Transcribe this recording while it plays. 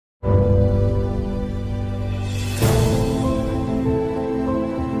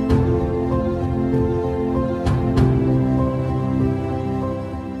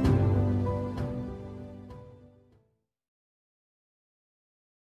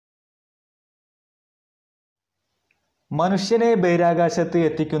മനുഷ്യനെ ബഹിരാകാശത്ത്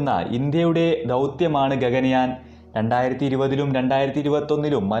എത്തിക്കുന്ന ഇന്ത്യയുടെ ദൗത്യമാണ് ഗഗൻയാൻ. 2020-ലും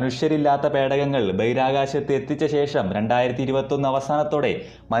 2021-ലും മനുഷ്യരില്ലാത്ത പേടകങ്ങൾ ബഹിരാകാശത്ത് എത്തിച്ച ശേഷം 2021 അവസാനത്തോടെ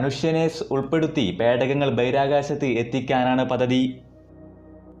മനുഷ്യനെ ഉൾപ്പെടുത്തി പേടകങ്ങൾ ബഹിരാകാശത്ത് എത്തിക്കാനാണ് പദ്ധതി.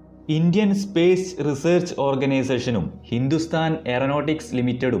 ഇന്ത്യൻ സ്പേസ് റിസർച്ച് ഓർഗനൈസേഷനും ഹിന്ദുസ്ഥാൻ എയറോനോട്ടിക്സ്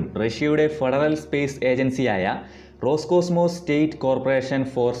ലിമിറ്റഡും റഷ്യയുടെ ഫെഡറൽ സ്പേസ് ഏജൻസിയായ Roscosmos state corporation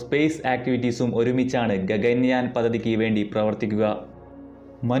four space ആക്ടിവിറ്റീസും ഒരുമിച്ചാണ് ഗഗൻയാൻ പദ്ധതിക്ക് വേണ്ടി പ്രവർത്തിക്കുക.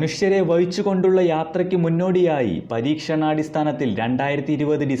 മനുഷ്യരെ വഹിച്ചുകൊണ്ടുള്ള യാത്രയ്ക്ക് മുന്നോടിയായി പരീക്ഷണാടിസ്ഥാനത്തിൽ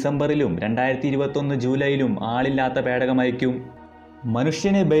 2020 ഡിസംബറിലും 2021 ജൂലൈയിലും ആളില്ലാത്ത പേടകമയക്കും.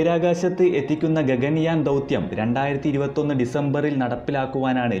 മനുഷ്യനെ ബഹിരാകാശത്ത് എത്തിക്കുന്ന ഗഗൻയാൻ ദൗത്യം 2021 ഡിസംബറിൽ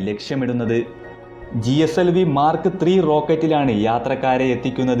നടപ്പിലാക്കുവാനാണ് ലക്ഷ്യമിടുന്നത്. GSLV Mark 3 റോക്കറ്റിലാണ് യാത്രക്കാരെ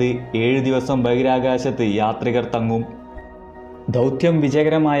എത്തിക്കുന്നത്. 7 ദിവസം ബഹിരാകാശത്ത് യാത്രികർ തങ്ങും. ദൗത്യം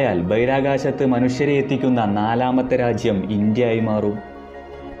വിജയകരമായാൽ ബഹിരാകാശത്ത് മനുഷ്യരെ എത്തിക്കുന്ന 4ാമത്തെ രാജ്യം ഇന്ത്യയായി മാറും.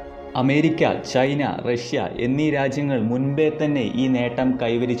 അമേരിക്ക, ചൈന, റഷ്യ എന്നീ രാജ്യങ്ങൾ മുൻപേ തന്നെ ഈ നേട്ടം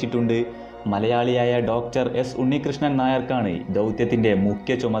കൈവരിച്ചിട്ടുണ്ട്. മലയാളിയായ ഡോക്ടർ S ഉണ്ണികൃഷ്ണൻ നായർക്കാണ് ദൗത്യത്തിൻ്റെ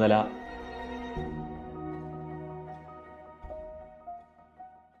മുഖ്യ ചുമതല.